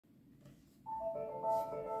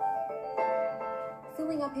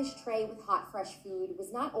filling up his tray with hot, fresh food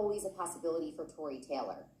was not always a possibility for Tory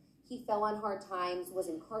Taylor. He fell on hard times, was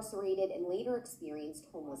incarcerated, and later experienced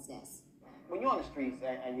homelessness. When you're on the streets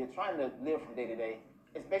and you're trying to live from day to day,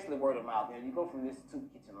 it's basically word of mouth. You go from this to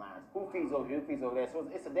kitchen lines. Who feeds over here? Who feeds over there? So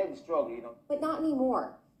it's a daily struggle, But not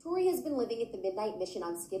anymore. Tory has been living at the Midnight Mission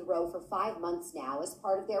on Skid Row for 5 months now as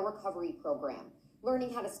part of their recovery program,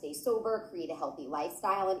 learning how to stay sober, create a healthy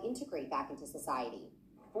lifestyle, and integrate back into society.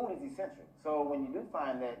 Food is essential. So when you do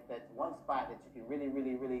find that one spot that you can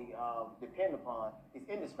really depend upon, it's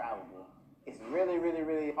indescribable. It's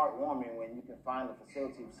really heartwarming when you can find a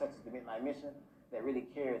facility such as the Midnight Mission that really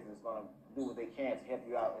cares and is going to do what they can to help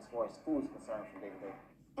you out as far as food is concerned from day to day.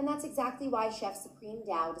 And that's exactly why Chef Supreme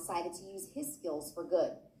Dow decided to use his skills for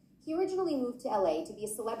good. He originally moved to LA to be a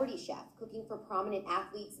celebrity chef, cooking for prominent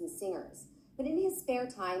athletes and singers. But in his spare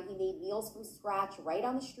time, he made meals from scratch right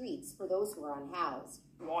on the streets for those who were unhoused.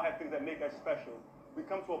 We all have things that make us special. We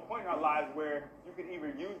come to a point in our lives where you can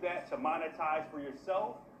either use that to monetize for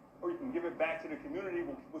yourself, or you can give it back to the community,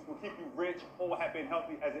 which will keep you rich, whole, happy, and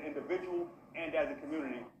healthy as an individual and as a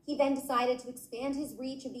community. He then decided to expand his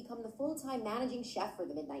reach and become the full-time managing chef for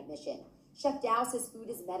the Midnight Mission. Chef Dow says food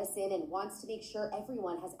is medicine and wants to make sure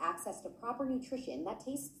everyone has access to proper nutrition that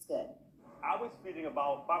tastes good. I was feeding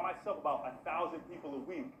by myself about 1,000 people a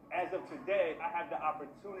week. As of today, I have the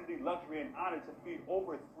opportunity, luxury, and honor to feed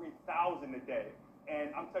over 3,000 a day. And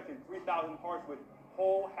I'm touching 3,000 hearts with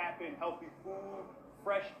whole, happy, and healthy food,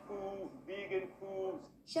 fresh food, vegan foods.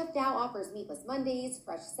 Chef Dow offers Meatless Mondays,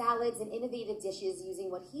 fresh salads, and innovative dishes using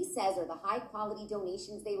what he says are the high-quality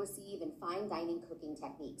donations they receive and fine dining cooking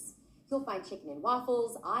techniques. You'll find chicken and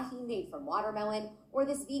waffles, ahi made from watermelon, or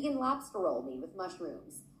this vegan lobster roll made with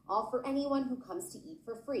mushrooms. All for anyone who comes to eat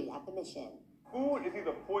for free at the Mission. Food is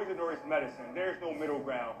either poison or it's medicine. There's no middle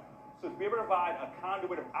ground. So to be able to provide a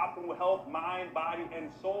conduit of optimal health, mind, body,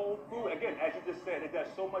 and soul, food, again, as you just said, it does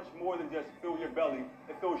so much more than just fill your belly.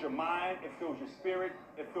 It fills your mind, it fills your spirit,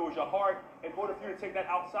 it fills your heart, in order for you to take that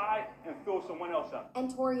outside and fill someone else up.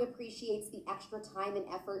 And Tory appreciates the extra time and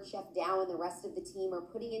effort Chef Dow and the rest of the team are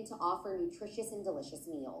putting in to offer nutritious and delicious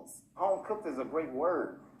meals. Home cooked is a great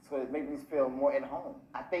word, so it makes me feel more at home.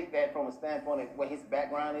 I think that from a standpoint of what his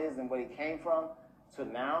background is and where he came from to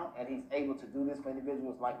now, and he's able to do this for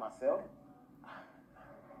individuals like myself,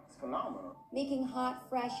 it's phenomenal. Making hot,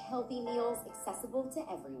 fresh, healthy meals accessible to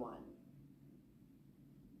everyone.